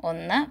എത്രയാണ്,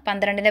 1.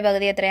 12ൻ്റെ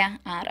പകുതി എത്രയാണ്,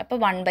 6. അപ്പോൾ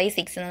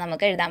 1/6 എന്ന്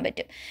നമുക്ക് എഴുതാൻ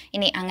പറ്റും.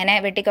 ഇനി അങ്ങനെ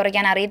വെട്ടി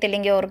കുറയ്ക്കാൻ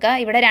അറിയത്തില്ലെങ്കിൽ ഓർക്കുക,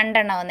 ഇവിടെ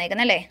 2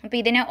 വന്നേക്കുന്നല്ലേ. അപ്പോൾ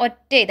ഇതിനെ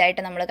ഒറ്റ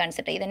ഇതായിട്ട് നമ്മൾ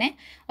കൺസിഡർ ചെയ്യുക, ഇതിനെ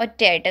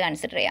ഒറ്റയായിട്ട്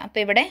കൺസിഡർ ചെയ്യുക.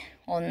 അപ്പോൾ ഇവിടെ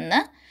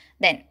 1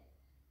 ദെൻ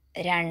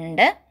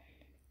 2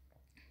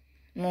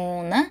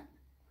 3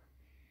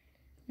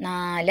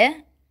 4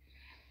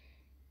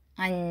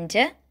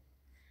 5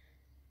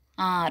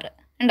 6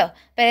 ഉണ്ടോ.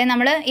 അപ്പോൾ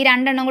നമ്മൾ ഈ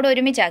 2 കൂടെ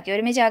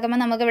ഒരുമിച്ചാക്കുമ്പോൾ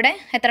നമുക്കിവിടെ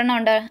എത്ര എണ്ണം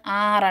ഉണ്ട്,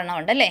 6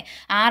 ഉണ്ട് അല്ലേ.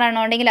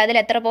 6 ഉണ്ടെങ്കിൽ അതിൽ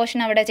എത്ര പോർഷൻ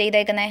അവിടെ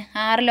ചെയ്തേക്കുന്നത്,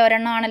 6ൽ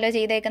 1 ആണല്ലോ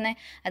ചെയ്തേക്കുന്നത്.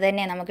 അത്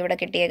തന്നെയാണ് നമുക്കിവിടെ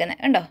കിട്ടിയേക്കുന്നത്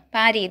ഉണ്ടോ.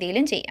 അപ്പോൾ ആ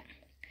രീതിയിലും ചെയ്യാം.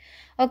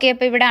 ഓക്കെ,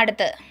 അപ്പോൾ ഇവിടെ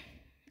അടുത്ത്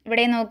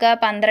ഇവിടെ നോക്കുക,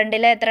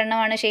 12ൽ എത്ര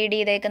എണ്ണമാണ് ഷെയ്ഡ്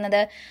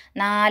ചെയ്തേക്കുന്നത്,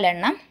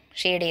 4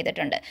 ഷെയ്ഡ്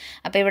ചെയ്തിട്ടുണ്ട്.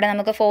 അപ്പോൾ ഇവിടെ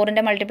നമുക്ക്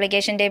 4ൻ്റെ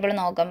മൾട്ടിപ്ലിക്കേഷൻ ടേബിൾ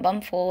നോക്കുമ്പം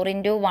 4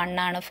 × 1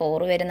 ആണ്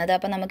 4 വരുന്നത്.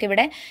 അപ്പോൾ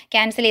നമുക്കിവിടെ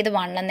ക്യാൻസൽ ചെയ്ത്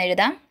 1 എന്ന്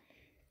എഴുതാം.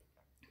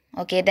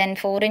 ഓക്കെ, ദെൻ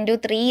 4 ×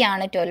 3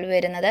 ആണ് 12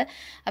 വരുന്നത്.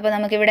 അപ്പോൾ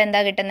നമുക്കിവിടെ എന്താ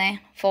കിട്ടുന്നത്,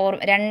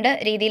 2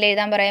 രീതിയിൽ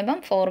എഴുതാൻ പറയുമ്പം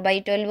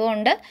 4/12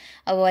 ഉണ്ട്,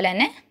 അതുപോലെ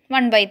തന്നെ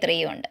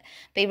 1/3 ഉണ്ട്.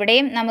 അപ്പോൾ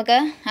ഇവിടെയും നമുക്ക്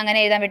അങ്ങനെ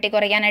എഴുതാൻ വെട്ടി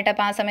കുറയ്ക്കാനായിട്ട്.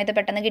 അപ്പോൾ ആ സമയത്ത്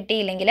പെട്ടെന്ന്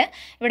കിട്ടിയില്ലെങ്കിൽ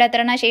ഇവിടെ എത്ര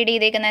എണ്ണം ഷെയ്ഡ്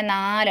ചെയ്തേക്കുന്നത്,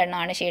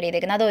 4 ഷെയ്ഡ്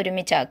ചെയ്തേക്കുന്നത്. അത്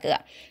ഒരുമിച്ചാക്കുക.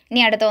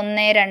 ഇനി അടുത്ത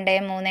 1 2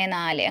 3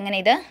 4 അങ്ങനെ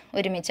ഇത്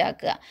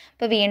ഒരുമിച്ചാക്കുക.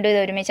 അപ്പോൾ വീണ്ടും ഇത്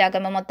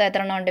ഒരുമിച്ചാക്കുമ്പോൾ മൊത്തം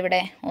എത്ര എണ്ണം ഉണ്ട്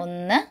ഇവിടെ,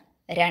 1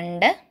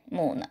 2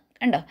 3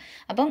 കണ്ടോ.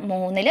 അപ്പം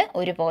 3ൽ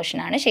ഒരു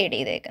പോർഷനാണ് ഷെയ്ഡ്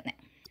ചെയ്തേക്കുന്നത്.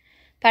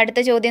 അപ്പോൾ അടുത്ത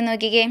ചോദ്യം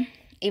നോക്കിക്കേ,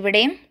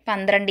 ഇവിടെയും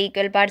 12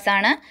 ഈക്വൽ പാർട്സ്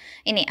ആണ്.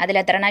 ഇനി അതിൽ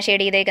എത്ര എണ്ണം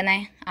ഷെയ്ഡ്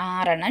ചെയ്തേക്കുന്നത്,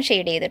 6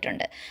 ഷെയ്ഡ്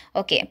ചെയ്തിട്ടുണ്ട്.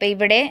 ഓക്കെ, അപ്പോൾ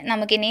ഇവിടെ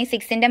നമുക്കിനി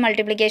 6ൻ്റെ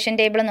മൾട്ടിപ്ലിക്കേഷൻ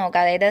ടേബിൾ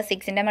നോക്കാം. അതായത്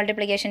 6ൻ്റെ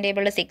മൾട്ടിപ്ലിക്കേഷൻ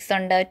ടേബിളിൽ 6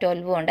 ഉണ്ട്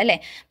 12 ഉണ്ട് അല്ലേ.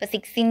 അപ്പോൾ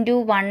 6 ×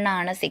 1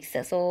 ആണ്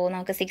 6. സോ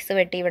നമുക്ക് 6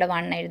 വെട്ടി ഇവിടെ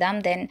 1 എഴുതാം.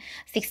 ദെൻ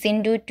 6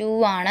 × 2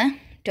 ആണ്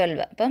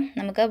 12. അപ്പം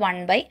നമുക്ക്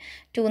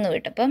 1/2 എന്ന്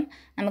കിട്ടും. അപ്പം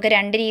നമുക്ക്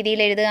 2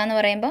 രീതിയിൽ എഴുതുക എന്ന്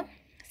പറയുമ്പോൾ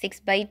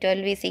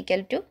 6/12 ഈസ്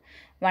ഈക്വൽ ടു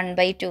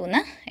 1/2 എന്ന്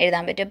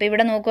എഴുതാൻ പറ്റും. അപ്പോൾ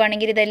ഇവിടെ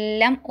നോക്കുവാണെങ്കിൽ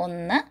ഇതെല്ലാം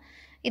 1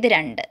 ഇത്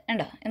 2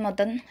 ഉണ്ടോ, ഇത്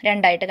മൊത്തം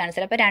 2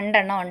 കൺസിഡർ. അപ്പോൾ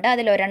 2 ഉണ്ട്,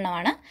 അതിൽ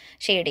 1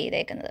 ഷെയ്ഡ്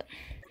ചെയ്തേക്കുന്നത്.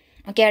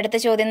 ഓക്കെ, അടുത്ത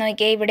ചോദ്യം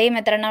നോക്കിയേ, ഇവിടെയും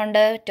എത്ര എണ്ണം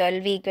ഉണ്ട്,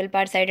 12 ഈക്വൽ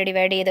പാർട്സ് ആയിട്ട്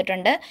ഡിവൈഡ്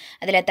ചെയ്തിട്ടുണ്ട്.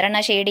 അതിൽ എത്ര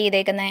എണ്ണം ഷെയ്ഡ്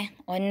ചെയ്തേക്കുന്നത്,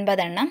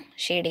 9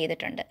 ഷെയ്ഡ്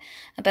ചെയ്തിട്ടുണ്ട്.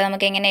 അപ്പോൾ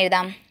നമുക്ക് എങ്ങനെ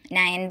എഴുതാം,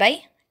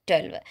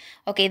 9/12.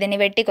 ഓക്കെ,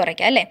 ഇതിന് വെട്ടി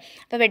കുറയ്ക്കാം അല്ലേ.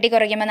 അപ്പോൾ വെട്ടി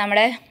കുറയ്ക്കുമ്പോൾ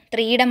നമ്മുടെ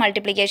 3യുടെ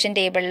മൾട്ടിപ്ലിക്കേഷൻ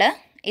ടേബിളിൽ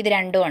ഇത്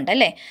 2 ഉണ്ട്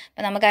അല്ലേ.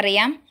 അപ്പോൾ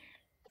നമുക്കറിയാം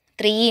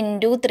 3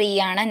 × 3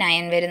 ആണ്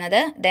 9 വരുന്നത്.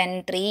 ദെൻ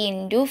 3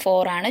 ×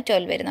 4 ആണ്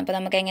 12 വരുന്നത്. അപ്പോൾ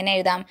നമുക്ക് എങ്ങനെ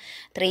എഴുതാം,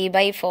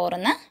 3/4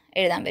 എന്ന്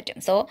എഴുതാൻ പറ്റും.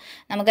 സോ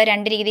നമുക്ക്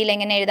 2 രീതിയിൽ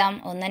എങ്ങനെ എഴുതാം,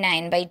 ഒന്ന്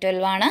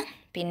 9/12 ആണ്,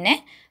 പിന്നെ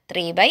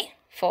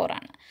 3/4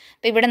 ആണ്.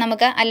 അപ്പോൾ ഇവിടെ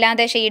നമുക്ക്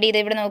അല്ലാതെ ഷെയ്ഡ് ചെയ്ത്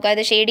ഇവിടെ നോക്കുക,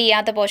 ഇത് ഷെയ്ഡ്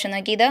ചെയ്യാത്ത പോർഷൻ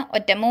നോക്കി, ഇത്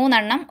ഒറ്റ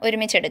 3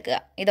 ഒരുമിച്ചെടുക്കുക.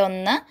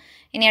 ഇതൊന്ന്,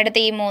 ഇനി അടുത്ത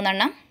ഈ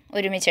 3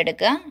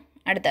 ഒരുമിച്ചെടുക്കുക,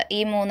 അടുത്ത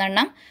ഈ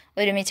 3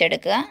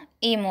 ഒരുമിച്ചെടുക്കുക,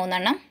 ഈ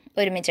 3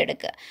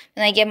 ഒരുമിച്ചെടുക്കുക.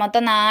 നോക്കിയാൽ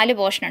മൊത്തം 4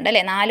 പോർഷൻ ഉണ്ട്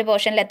അല്ലേ. 4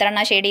 പോർഷനിൽ എത്ര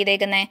എണ്ണം ഷെയ്ഡ്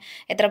ചെയ്തേക്കുന്നത്,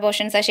 എത്ര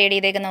പോർഷൻസാണ് ഷെയ്ഡ്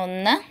ചെയ്തേക്കുന്നത്,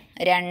 1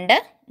 2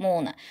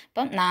 3.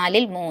 അപ്പം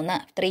 4ൽ 3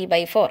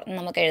 3/4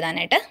 നമുക്ക്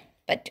എഴുതാനായിട്ട്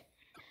പറ്റും.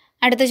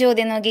 അടുത്ത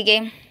ചോദ്യം നോക്കിക്കേ,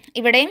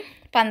 ഇവിടെയും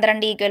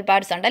 12 ഈക്വൽ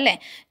പാർട്സ് ഉണ്ട് അല്ലേ,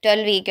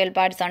 12 ഈക്വൽ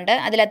പാർട്സ് ഉണ്ട്.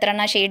 അതിൽ എത്ര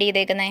എണ്ണം ഷെയ്ഡ്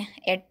ചെയ്തേക്കുന്നത്,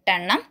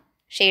 8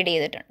 ഷെയ്ഡ്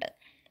ചെയ്തിട്ടുണ്ട്.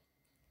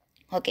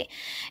 ഓക്കെ,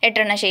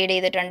 8 ഷെയ്ഡ്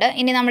ചെയ്തിട്ടുണ്ട്.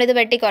 ഇനി നമ്മളിത്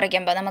വെട്ടി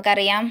കുറയ്ക്കുമ്പോൾ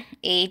നമുക്കറിയാം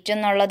 8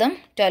 എന്നുള്ളതും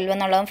 12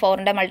 എന്നുള്ളതും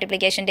 4ൻ്റെ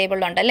മൾട്ടിപ്ലിക്കേഷൻ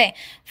ടേബിളിലുണ്ടല്ലേ.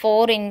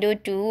 4 ×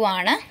 2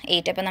 ആണ്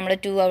 8, അപ്പോൾ നമ്മൾ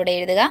 2 അവിടെ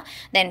എഴുതുക.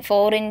 ദെൻ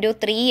 4 ×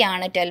 3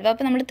 ആണ് 12,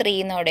 അപ്പോൾ നമ്മൾ 3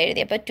 എന്ന് അവിടെ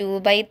എഴുതി. അപ്പോൾ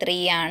 2/3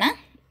 ആണ്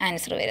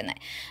ആൻസർ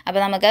വരുന്നത്.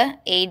 അപ്പോൾ നമുക്ക്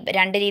 8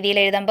 രണ്ട് രീതിയിൽ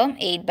എഴുതുമ്പം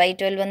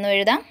 8/12 എന്നും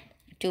എഴുതാം,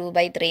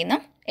 2/3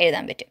 എന്നും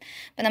എഴുതാൻ പറ്റും.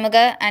 അപ്പോൾ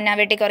നമുക്ക് എന്നാ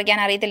വെട്ടി കുറയ്ക്കാൻ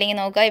അറിയത്തില്ലെങ്കിൽ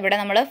നോക്കുക. ഇവിടെ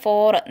നമ്മൾ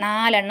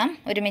 4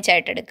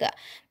 ഒരുമിച്ചായിട്ട് എടുക്കുക.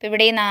 അപ്പോൾ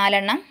ഇവിടെ ഈ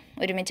 4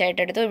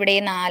 ഒരുമിച്ചായിട്ട് എടുത്തു, ഇവിടെ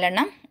ഈ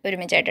 4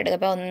 ഒരുമിച്ചായിട്ട് എടുക്കുക.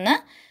 അപ്പോൾ 1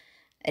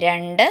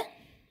 2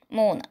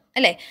 3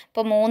 അല്ലേ.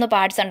 അപ്പോൾ 3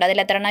 പാർട്സ് ഉണ്ട്.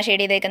 അതിൽ എത്ര എണ്ണം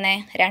ഷെയ്ഡ് ചെയ്തേക്കുന്നത്?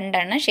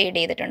 2 ഷെയ്ഡ്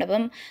ചെയ്തിട്ടുണ്ട്.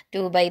 അപ്പം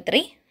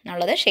 2/3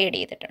 എന്നുള്ളത് ഷെയ്ഡ്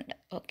ചെയ്തിട്ടുണ്ട്.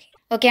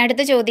 ഓക്കെ,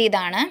 അടുത്ത ചോദ്യം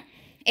ഇതാണ്.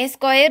 A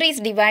square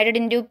is divided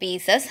in to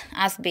pieces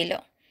as below.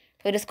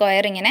 ഒരു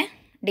സ്ക്വയർ ഇങ്ങനെ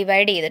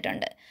ഡിവൈഡ്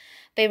ചെയ്തിട്ടുണ്ട്.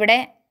 അപ്പോൾ ഇവിടെ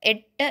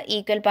 8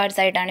 ഈക്വൽ പാർട്സ്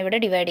ആയിട്ടാണ് ഇവിടെ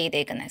ഡിവൈഡ്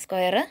ചെയ്തേക്കുന്നത്.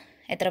 സ്ക്വയർ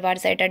എത്ര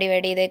പാർട്സ് ആയിട്ടാണ്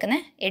ഡിവൈഡ്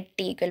ചെയ്തേക്കുന്നത്?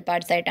 8 ഈക്വൽ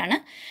പാർട്സ് ആയിട്ടാണ്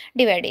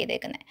ഡിവൈഡ്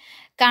ചെയ്തേക്കുന്നത്.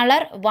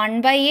 Colour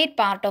 1/8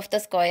 part of the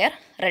square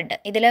red.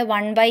 ഇതിൽ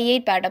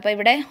 1/8 പാർട്ട്. അപ്പോൾ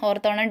ഇവിടെ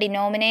ഓർത്തോണം,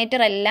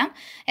 ഡിനോമിനേറ്റർ എല്ലാം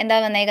എന്താ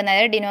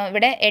വന്നേക്കുന്നത്?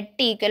 ഇവിടെ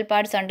 8 ഈക്വൽ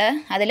പാർട്സ് ഉണ്ട്.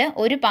 അതിൽ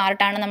ഒരു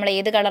പാർട്ടാണ് നമ്മൾ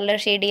ഏത് കളറിൽ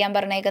ഷെയ്ഡ് ചെയ്യാൻ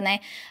പറഞ്ഞേക്കുന്നത്?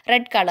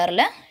 റെഡ്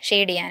കളറിൽ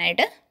ഷെയ്ഡ്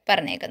ചെയ്യാനായിട്ട്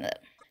പറഞ്ഞേക്കുന്നത്.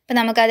 അപ്പോൾ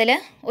നമുക്കതിൽ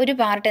ഒരു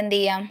പാർട്ട് എന്ത്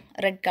ചെയ്യാം?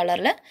 റെഡ്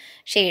കളറിൽ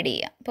ഷെയ്ഡ്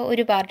ചെയ്യാം. അപ്പോൾ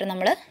ഒരു പാർട്ട്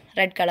നമ്മൾ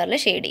റെഡ് കളറിൽ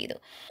ഷെയ്ഡ് ചെയ്തു.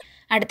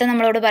 അടുത്ത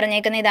നമ്മളോട്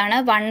പറഞ്ഞേക്കുന്ന ഇതാണ്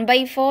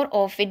 1/4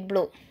 ഓഫ് ഇറ്റ്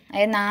ബ്ലൂ.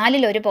 അതായത്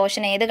 4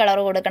 പോർഷൻ ഏത് കളർ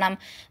കൊടുക്കണം?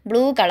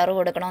 ബ്ലൂ കളർ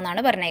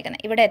കൊടുക്കണമെന്നാണ്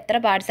പറഞ്ഞേക്കുന്നത്. ഇവിടെ എത്ര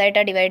പാർട്സ്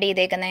ആയിട്ടാണ് ഡിവൈഡ്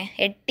ചെയ്തേക്കുന്നത്?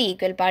 8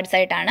 ഈക്വൽ പാർട്സ്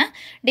ആയിട്ടാണ്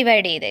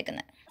ഡിവൈഡ്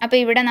ചെയ്തേക്കുന്നത്. അപ്പോൾ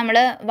ഇവിടെ നമ്മൾ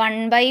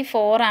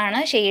 1/4 ആണ്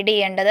ഷെയ്ഡ്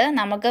ചെയ്യേണ്ടത്.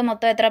 നമുക്ക്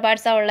മൊത്തം എത്ര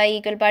പാർട്സാണ് ഉള്ള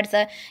ഈക്വൽ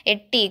പാർട്സ്?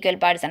 8 ഈക്വൽ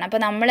പാർട്സ് ആണ്.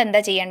 അപ്പോൾ നമ്മൾ എന്താ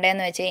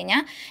ചെയ്യേണ്ടതെന്ന് വെച്ച്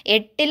കഴിഞ്ഞാൽ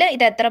 8ൽ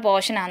ഇത് എത്ര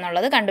പോർഷൻ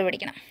ആണെന്നുള്ളത്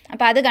കണ്ടുപിടിക്കണം.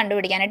 അപ്പോൾ അത്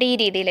കണ്ടുപിടിക്കാനായിട്ട് ഈ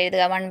രീതിയിൽ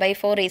എഴുതുക.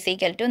 1/4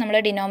 = നമ്മൾ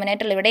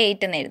ഡിനോമിനേറ്ററിൽ ഇവിടെ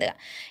 8 എന്ന് എഴുതുക.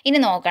 ഇനി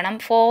നോക്കണം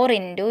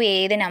 4 ×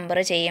 ഏത് നമ്പർ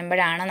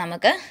ചെയ്യുമ്പോഴാണ്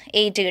നമുക്ക്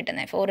 8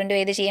 കിട്ടുന്നത്? 4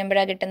 × ഏത്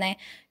ചെയ്യുമ്പോഴാണ് കിട്ടുന്നത്?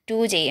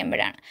 2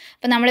 ചെയ്യുമ്പോഴാണ്.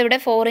 അപ്പം നമ്മളിവിടെ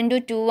 4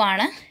 × 2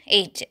 ആണ്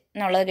 8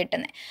 എന്നുള്ളത്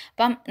കിട്ടുന്നത്.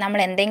 അപ്പം നമ്മൾ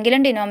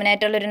എന്തെങ്കിലും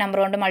ഡിനോമിനേറ്ററിൽ ഒരു നമ്പർ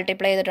കൊണ്ട്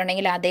മൾട്ടിപ്ലൈ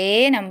ചെയ്തിട്ടുണ്ടെങ്കിൽ അതേ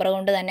നമ്പർ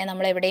കൊണ്ട് തന്നെ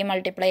നമ്മൾ എവിടെയും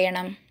മൾട്ടിപ്ലൈ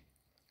ചെയ്യണം?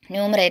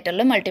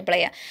 ന്യൂമറേറ്ററിലും മൾട്ടിപ്ലൈ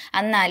ചെയ്യുക.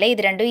 എന്നാലേ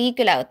ഇത് രണ്ടും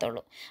ഈക്വൽ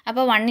ആകത്തുള്ളൂ.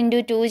 അപ്പോൾ 1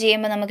 × 2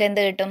 ചെയ്യുമ്പോൾ നമുക്ക്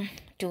എന്ത് കിട്ടും?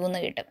 2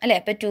 എന്ന് കിട്ടും അല്ലേ.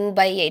 അപ്പോൾ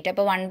 2/8.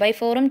 അപ്പോൾ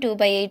 1/4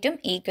 2/8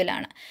 ഈക്വൽ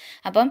ആണ്.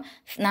 അപ്പം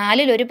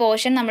 4ൽ ഒരു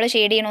പോർഷൻ നമ്മൾ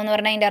ഷെയ്ഡ് ചെയ്യണമെന്ന്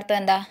പറഞ്ഞാൽ അതിൻ്റെ അർത്ഥം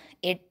എന്താ?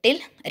 8ൽ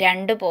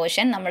 2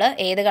 പോർഷൻ നമ്മൾ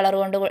ഏത്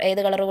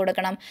കളർ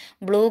കൊടുക്കണം?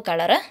 ബ്ലൂ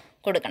കളറ്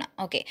കൊടുക്കണം.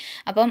 ഓക്കെ,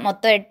 അപ്പം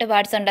മൊത്തം 8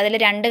 പാർട്സ് ഉണ്ട്. അതിൽ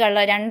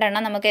 2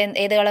 നമുക്ക്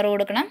ഏത് കളർ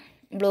കൊടുക്കണം?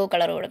 ബ്ലൂ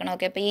കളർ കൊടുക്കണം.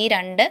 ഓക്കെ, അപ്പോൾ ഈ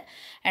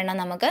 2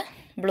 നമുക്ക്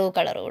ബ്ലൂ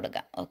കളർ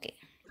കൊടുക്കാം. ഓക്കെ,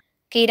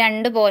 ഈ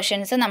 2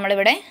 പോർഷൻസ്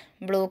നമ്മളിവിടെ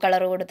ബ്ലൂ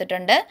കളർ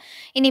കൊടുത്തിട്ടുണ്ട്.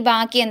 ഇനി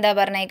ബാക്കി എന്താ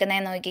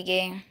പറഞ്ഞേക്കുന്നത്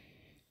നോക്കിക്കേ.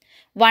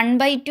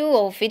 1/2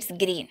 ഓഫ് ഇറ്റ്സ്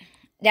ഗ്രീൻ.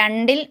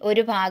 2ൽ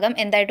ഒരു ഭാഗം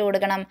എന്തായിട്ട്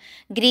കൊടുക്കണം?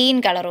 ഗ്രീൻ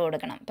കളർ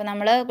കൊടുക്കണം. അപ്പോൾ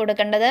നമ്മൾ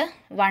കൊടുക്കേണ്ടത്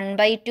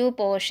 1/2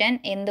 പോർഷൻ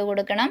എന്ത്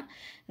കൊടുക്കണം?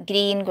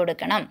 ഗ്രീൻ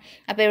കൊടുക്കണം.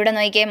 അപ്പോൾ ഇവിടെ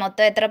നോക്കിയേ,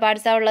 മൊത്തം എത്ര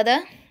പാർട്സാണ് ഉള്ളത്?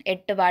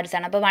 8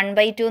 പാർട്സാണ്. അപ്പോൾ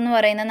 1/2 എന്ന്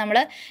പറയുന്നത് നമ്മൾ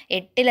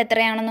 8ൽ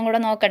എത്രയാണെന്നും കൂടെ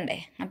നോക്കണ്ടേ.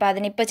 അപ്പോൾ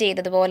അതിനിപ്പോൾ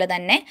ചെയ്തതുപോലെ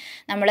തന്നെ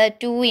നമ്മൾ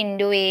 2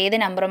 × ഏത്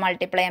നമ്പർ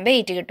മൾട്ടിപ്ലൈ ചെയ്യുമ്പോൾ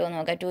 8 കിട്ടുമെന്ന്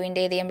നോക്കാം. 2 ×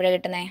 ഏത് ചെയ്യുമ്പോഴാണ്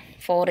കിട്ടുന്നത്?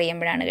 4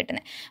 ചെയ്യുമ്പോഴാണ്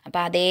കിട്ടുന്നത്.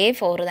 അപ്പോൾ അതേ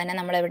 4 തന്നെ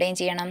നമ്മൾ എവിടെയും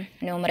ചെയ്യണം?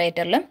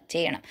 ന്യൂമറേറ്ററിലും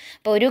ചെയ്യണം.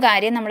 അപ്പോൾ ഒരു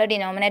കാര്യം നമ്മൾ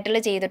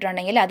ഡിനോമിനേറ്ററിൽ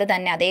ചെയ്തിട്ടുണ്ടെങ്കിൽ അത്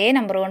തന്നെ അതേ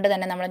നമ്പർ കൊണ്ട്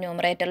തന്നെ നമ്മൾ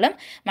ന്യൂമറേറ്ററിലും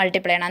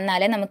മൾട്ടിപ്ലൈ ചെയ്യണം.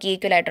 എന്നാലേ നമുക്ക്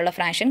ഈക്വൽ ആയിട്ടുള്ള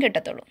ഫ്രാക്ഷൻ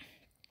കിട്ടത്തുള്ളൂ.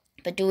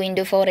 അപ്പോൾ 2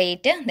 × 4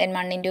 8, ദെൻ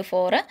 1 ×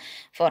 4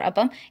 4.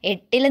 അപ്പം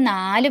 8ൽ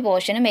 4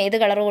 പോർഷനും ഏത്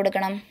കളർ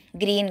കൊടുക്കണം?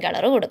 ഗ്രീൻ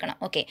കളർ കൊടുക്കണം.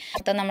 ഓക്കെ,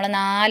 അപ്പം നമ്മൾ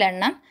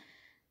 4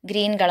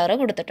 ഗ്രീൻ കളർ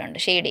കൊടുത്തിട്ടുണ്ട്,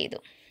 ഷെയ്ഡ് ചെയ്തു.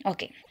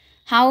 Okay,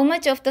 how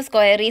much of the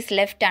square is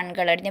left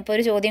അൺകളർഡ്? ഇപ്പോൾ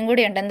ഒരു ചോദ്യം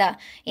കൂടി ഉണ്ട്. എന്താ?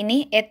 ഇനി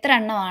എത്ര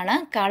എണ്ണമാണ്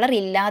കളർ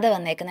ഇല്ലാതെ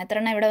വന്നേക്കുന്നത്? എത്ര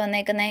എണ്ണം ഇവിടെ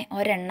വന്നേക്കുന്നത്?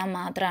 ഒരെണ്ണം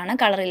മാത്രമാണ്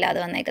കളർ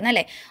ഇല്ലാതെ വന്നേക്കുന്നത്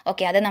അല്ലേ.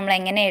 ഓക്കെ, അത് നമ്മൾ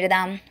എങ്ങനെ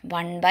എഴുതാം?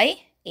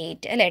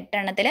 1/8 അല്ലേ. 8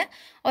 എണ്ണത്തിൽ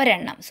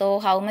ഒരെണ്ണം. So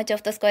how much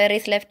of the square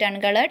is left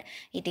അൺകളർഡ്?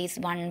 It is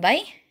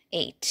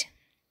 1/8.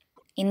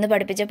 ഇന്ന്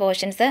പഠിപ്പിച്ച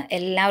പോർഷൻസ്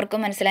എല്ലാവർക്കും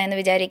മനസ്സിലായെന്ന്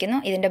വിചാരിക്കുന്നു.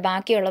 ഇതിൻ്റെ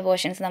ബാക്കിയുള്ള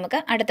പോർഷൻസ് നമുക്ക്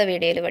അടുത്ത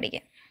വീഡിയോയിൽ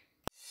പഠിക്കാം.